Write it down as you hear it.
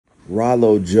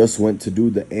Ralo just went to do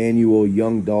the annual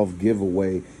Young Dolph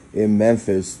giveaway in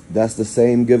Memphis. That's the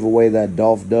same giveaway that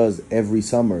Dolph does every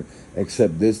summer,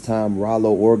 except this time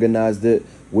Ralo organized it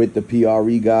with the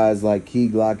PRE guys like Key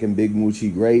Glock and Big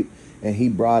Moochie Grape, and he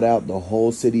brought out the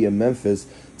whole city of Memphis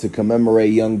to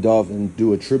commemorate Young Dolph and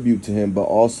do a tribute to him, but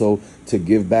also to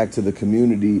give back to the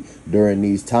community during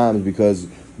these times, because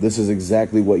this is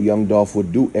exactly what Young Dolph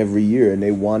would do every year, and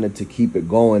they wanted to keep it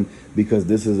going because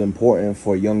this is important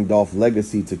for Young Dolph's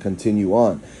legacy to continue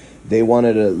on. They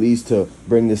wanted at least to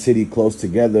bring the city close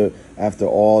together after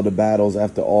all the battles,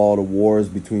 after all the wars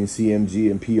between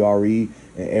CMG and PRE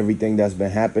and everything that's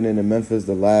been happening in Memphis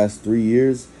the last 3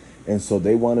 years. And so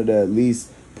they wanted to at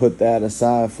least put that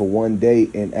aside for one day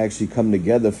and actually come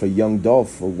together for Young Dolph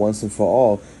for once and for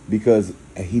all, because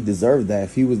he deserved that.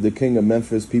 If he was the king of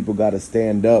Memphis, people got to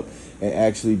stand up and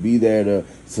actually be there to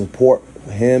support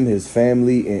him, his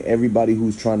family, and everybody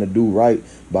who's trying to do right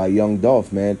by Young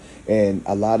Dolph, man. And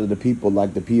a lot of the people,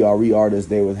 like the PRE artists,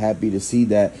 they were happy to see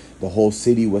that the whole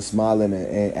city was smiling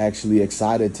and actually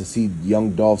excited to see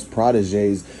Young Dolph's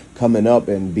proteges coming up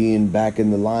and being back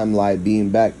in the limelight, being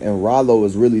back. And Ralo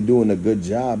is really doing a good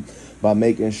job by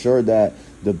making sure that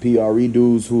the PRE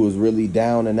dudes who was really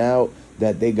down and out,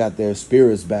 that they got their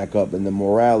spirits back up and the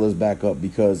morale is back up,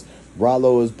 because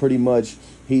Ralo is pretty much,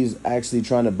 he's actually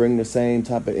trying to bring the same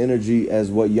type of energy as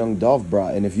what Young Dolph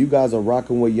brought. And if you guys are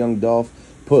rocking with Young Dolph,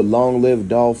 put Long Live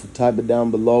Dolph, type it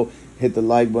down below, hit the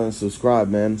like button, subscribe,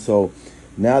 man. So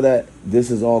now that this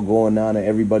is all going on and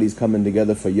everybody's coming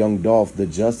together for Young Dolph, the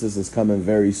justice is coming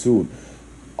very soon.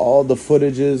 All the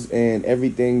footages and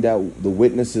everything that the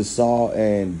witnesses saw,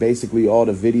 and basically all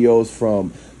the videos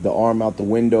from the arm out the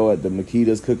window at the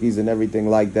Makita's Cookies and everything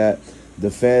like that, the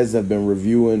feds have been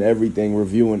reviewing everything,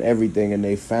 and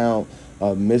they found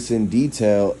a missing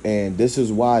detail. And this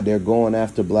is why they're going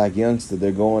after Black Youngster.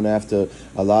 They're going after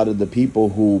a lot of the people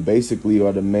who basically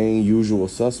are the main usual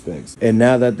suspects. And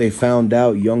now that they found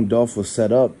out Young Dolph was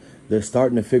set up, they're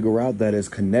starting to figure out that it's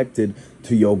connected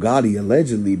to Yo Gotti,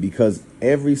 allegedly, because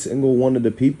every single one of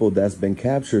the people that's been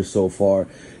captured so far,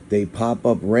 they pop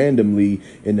up randomly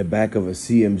in the back of a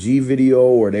CMG video,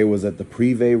 or they was at the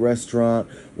Privé restaurant,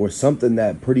 or something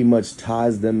that pretty much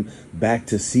ties them back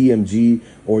to CMG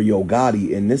or Yo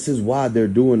Gotti. And this is why they're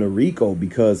doing a RICO,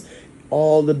 because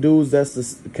all the dudes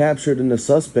that's captured in the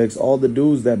suspects, all the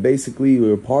dudes that basically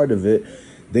were part of it,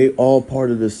 they all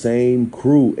part of the same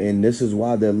crew. And this is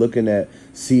why they're looking at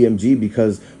CMG,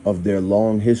 because of their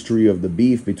long history of the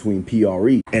beef between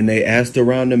PRE. And they asked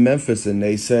around in Memphis and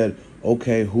they said,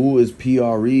 okay, who is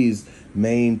PRE's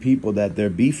main people that they're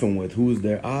beefing with? Who's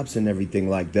their ops and everything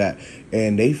like that?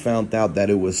 And they found out that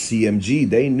it was CMG.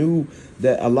 They knew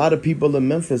that a lot of people in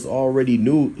Memphis already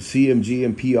knew CMG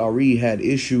and PRE had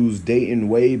issues dating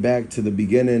way back to the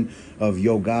beginning of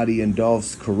Yo Gotti and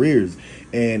Dolph's careers.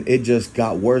 And it just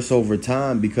got worse over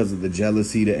time because of the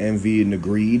jealousy, the envy, and the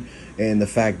greed, and the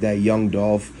fact that Young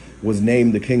Dolph was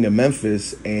named the king of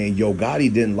Memphis. And Yo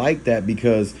Gotti didn't like that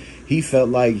because he felt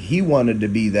like he wanted to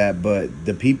be that, but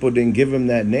the people didn't give him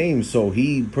that name. So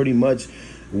he pretty much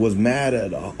was mad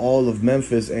at all of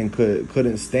Memphis and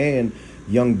couldn't stand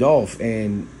Young Dolph.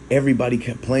 And everybody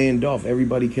kept playing Dolph.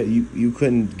 Everybody kept, you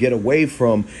couldn't get away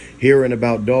from hearing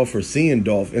about Dolph or seeing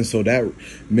Dolph. And so that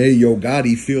made Yo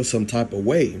Gotti feel some type of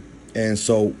way. And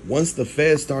so once the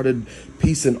feds started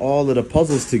piecing all of the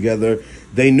puzzles together,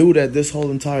 they knew that this whole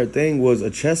entire thing was a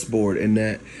chessboard, and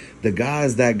that the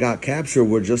guys that got captured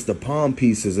were just the pawn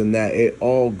pieces, and that it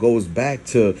all goes back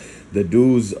to the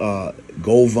dudes,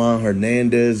 Govan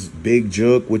Hernandez, Big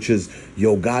Jook, which is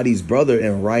Yo Gotti's brother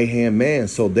and right-hand man.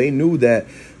 So they knew that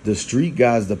the street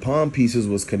guys, the pawn pieces,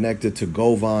 was connected to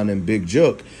Govan and Big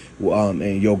Jook,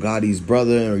 and Yo Gotti's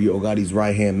brother or Yo Gotti's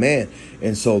right-hand man.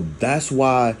 And so that's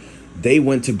why they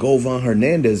went to Govan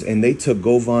Hernandez and they took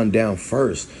Govan down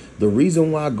first. The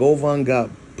reason why Govan got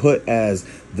put as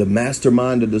the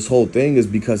mastermind of this whole thing is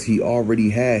because he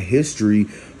already had history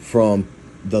from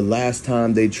the last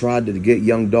time they tried to get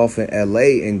Young Dolph in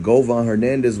LA, and Govan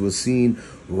Hernandez was seen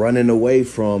running away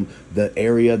from the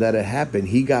area that it happened.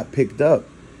 He got picked up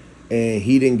and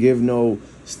he didn't give no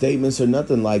statements or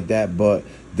nothing like that, but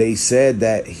they said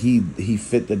that he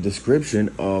fit the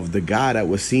description of the guy that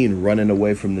was seen running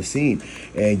away from the scene.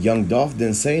 And Young Dolph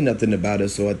didn't say nothing about it.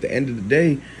 So at the end of the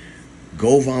day,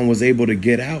 Govan was able to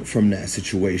get out from that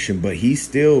situation, but they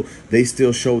still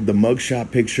showed the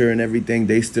mugshot picture and everything.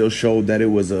 They still showed that it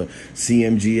was a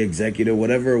CMG executive,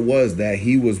 whatever it was, that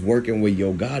he was working with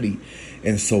Yo Gotti.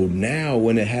 And so now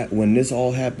when this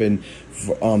all happened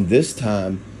this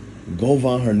time,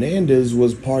 Govan Hernandez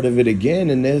was part of it again,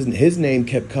 and his name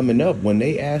kept coming up. When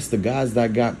they asked the guys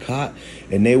that got caught,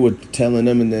 and they were telling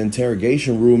them in the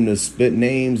interrogation room to spit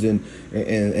names and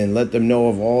let them know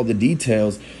of all the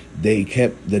details,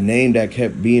 the name that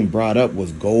kept being brought up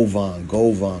was Govan.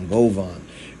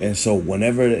 And so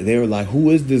whenever they were like, who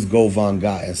is this Govan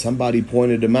guy? And somebody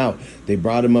pointed him out. They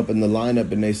brought him up in the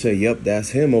lineup and they said, yep, that's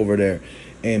him over there.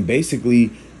 And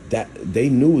basically that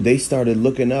they started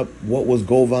looking up what was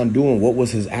Govan doing, what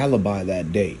was his alibi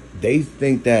that day. They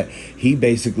think that he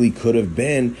basically could have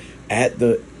been at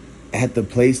the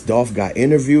place Dolph got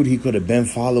interviewed. He could have been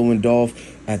following Dolph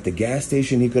at the gas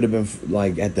station. He could have been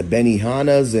like at the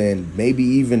Benihana's and maybe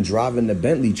even driving the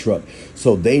Bentley truck.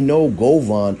 So they know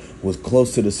Govan was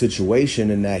close to the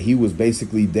situation and that he was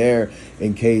basically there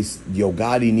in case Yo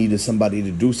Gotti needed somebody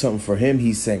to do something for him.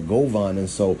 He sent Govan. And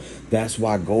so that's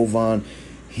why Govan,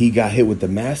 he got hit with the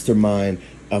mastermind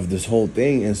of this whole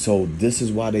thing. And so this is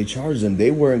why they charged him.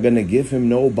 They weren't going to give him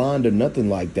no bond or nothing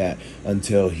like that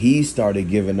until he started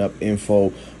giving up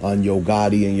info on Yo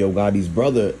Gotti and Yo Gotti's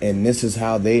brother. And this is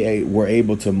how they were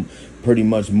able to pretty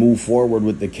much move forward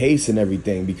with the case and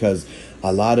everything, because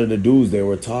a lot of the dudes, they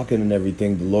were talking and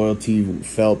everything, the loyalty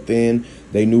felt thin.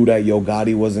 They knew that Yo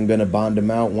Gotti wasn't going to bond them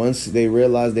out. Once they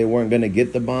realized they weren't going to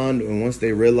get the bond, and once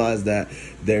they realized that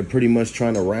they're pretty much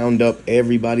trying to round up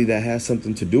everybody that has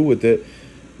something to do with it,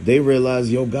 they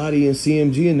realize Yo Gotti and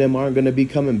CMG and them aren't going to be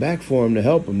coming back for him to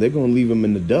help him. They're going to leave him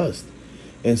in the dust.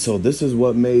 And so this is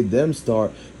what made them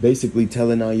start basically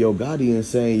telling on Yo Gotti and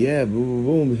saying, yeah, boom,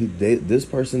 boom, boom. This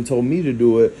person told me to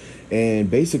do it. And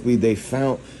basically they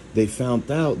found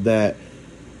out that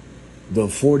the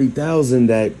 40,000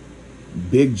 that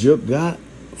Big Jook got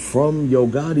from Yo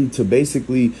Gotti to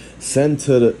basically send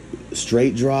to the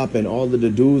Straight Drop and all of the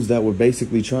dudes that were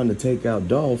basically trying to take out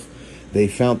Dolph, they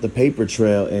found the paper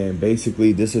trail. And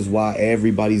basically this is why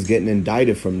everybody's getting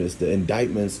indicted from this. The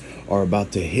indictments are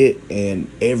about to hit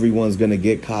and everyone's going to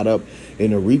get caught up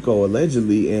in a RICO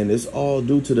allegedly. And it's all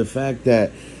due to the fact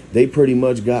that they pretty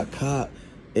much got caught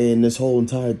in this whole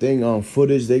entire thing on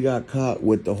footage. They got caught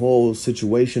with the whole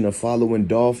situation of following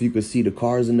Dolph. You could see the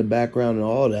cars in the background and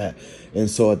all that. And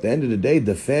so at the end of the day,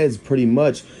 the feds pretty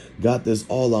much got this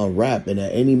all on wrap. And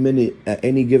at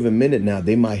any given minute now,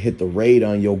 they might hit the raid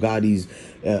on Yo Gotti's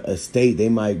estate. They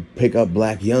might pick up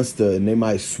Black Youngster and they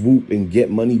might swoop and get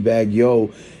Moneybag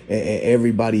Yo and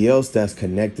everybody else that's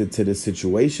connected to this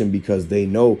situation, because they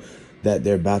know that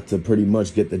they're about to pretty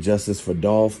much get the justice for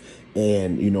Dolph.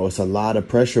 And, you know, it's a lot of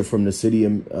pressure from the city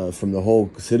and from the whole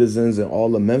citizens and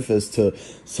all of Memphis to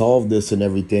solve this and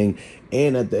everything.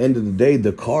 And at the end of the day,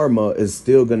 the karma is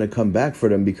still going to come back for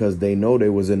them, because they know they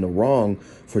was in the wrong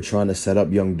for trying to set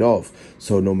up Young Dolph.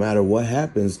 So no matter what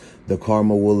happens, the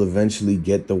karma will eventually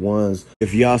get the ones.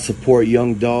 If y'all support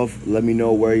Young Dolph, let me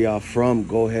know where y'all from.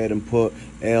 Go ahead and put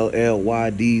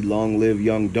LLYD, long live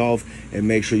Young Dolph, and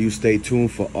make sure you stay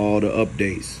tuned for all the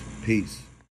updates. Peace.